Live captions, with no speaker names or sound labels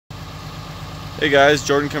Hey guys,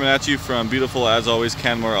 Jordan coming at you from beautiful, as always,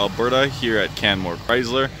 Canmore, Alberta, here at Canmore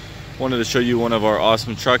Chrysler. Wanted to show you one of our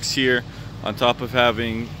awesome trucks here. On top of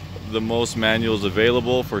having the most manuals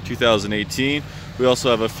available for 2018, we also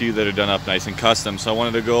have a few that are done up nice and custom. So I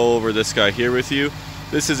wanted to go over this guy here with you.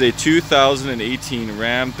 This is a 2018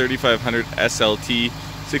 Ram 3500 SLT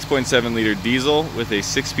 6.7 liter diesel with a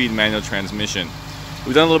 6-speed manual transmission.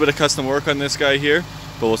 We've done a little bit of custom work on this guy here,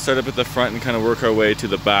 but we'll start up at the front and kind of work our way to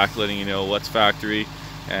the back, letting you know what's factory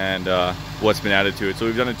and what's been added to it. So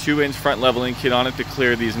we've done a 2-inch front leveling kit on it to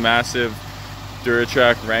clear these massive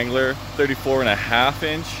duratrac Wrangler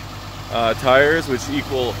 34.5-inch tires, which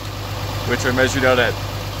are measured out at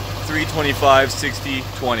 325, 60,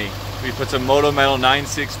 20. We put some Moto metal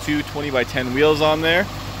 962 20 by 10 wheels on there.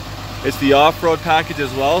 It's the off-road package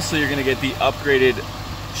as well, so you're going to get the upgraded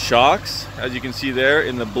shocks, as you can see there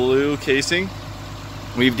in the blue casing.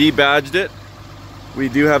 We've debadged it. We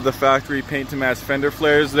do have the factory paint to match fender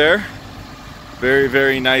flares there. Very,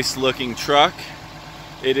 very nice looking truck.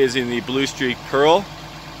 It is in the Blue Streak Pearl.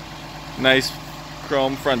 Nice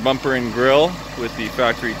chrome front bumper and grille with the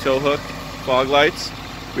factory tow hook fog lights.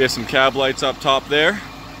 We have some cab lights up top there.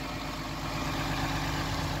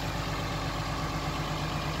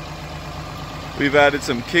 We've added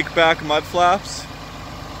some Kickback mud flaps,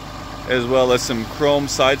 as well as some chrome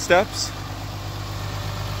side steps.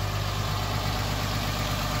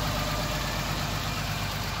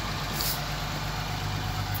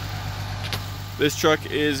 This truck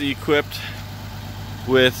is equipped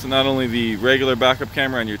with not only the regular backup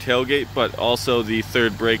camera on your tailgate, but also the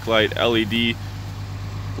third brake light LED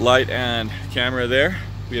light and camera there.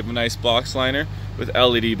 We have a nice box liner with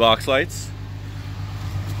LED box lights.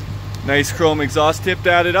 Nice chrome exhaust tip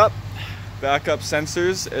added up. Backup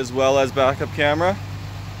sensors as well as backup camera.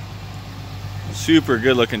 Super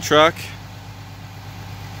good looking truck.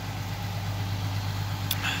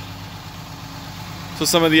 So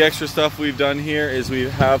some of the extra stuff we've done here is we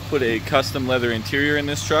have put a custom leather interior in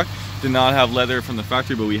this truck. Did not have leather from the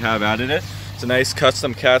factory, but we have added it. It's a nice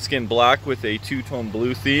custom catskin black with a two-tone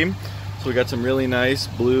blue theme. So we got some really nice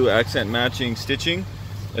blue accent matching stitching,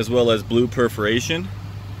 as well as blue perforation.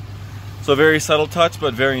 So very subtle touch,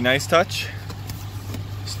 but very nice touch.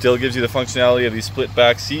 Still gives you the functionality of the split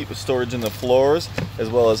back seat with storage in the floors, as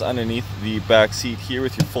well as underneath the back seat here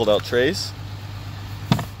with your fold-out trays.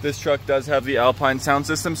 This truck does have the Alpine sound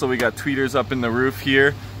system, so we got tweeters up in the roof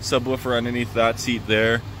here, subwoofer underneath that seat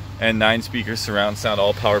there, and 9-speaker surround sound,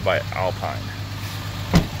 all powered by Alpine.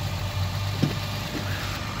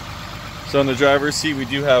 So in the driver's seat we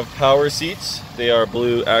do have power seats. They are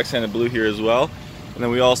blue, accented blue here as well. And then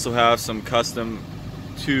we also have some custom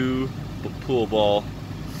 2 pool ball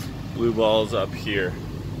blue balls up here.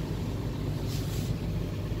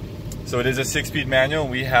 So it is a 6-speed manual.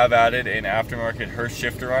 We have added an aftermarket Hurst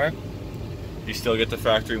shifter on it. You still get the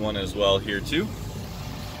factory one as well here too.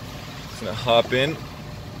 Just gonna hop in,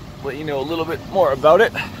 let you know a little bit more about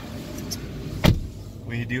it.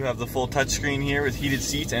 We do have the full touchscreen here with heated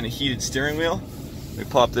seats and a heated steering wheel. We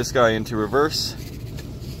pop this guy into reverse.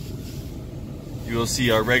 You will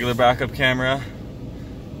see our regular backup camera,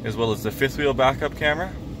 as well as the 5th wheel backup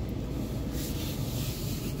camera.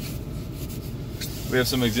 We have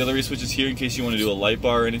some auxiliary switches here in case you want to do a light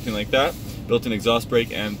bar or anything like that. Built-in exhaust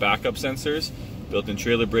brake and backup sensors. Built-in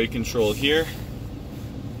trailer brake control here.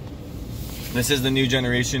 This is the new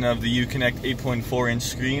generation of the Uconnect 8.4-inch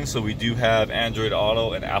screen, so we do have Android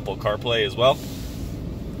Auto and Apple CarPlay as well.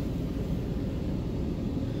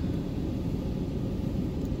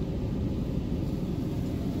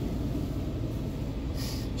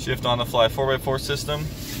 Shift on the fly 4x4 system.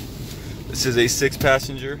 This is a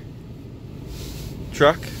 6-passenger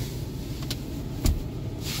truck.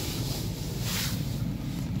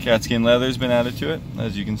 Catskin leather's been added to it,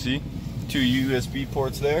 as you can see. 2 USB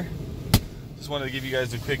ports there. Just wanted to give you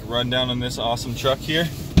guys a quick rundown on this awesome truck here.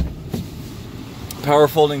 Power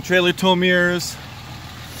folding trailer tow mirrors.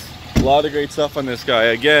 A lot of great stuff on this guy.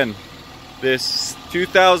 Again, this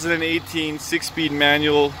 2018 6-speed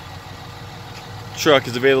manual truck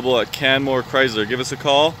is available at Canmore Chrysler. Give us a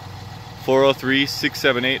call,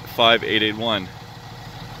 403-678-5881.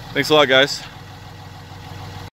 Thanks a lot, guys.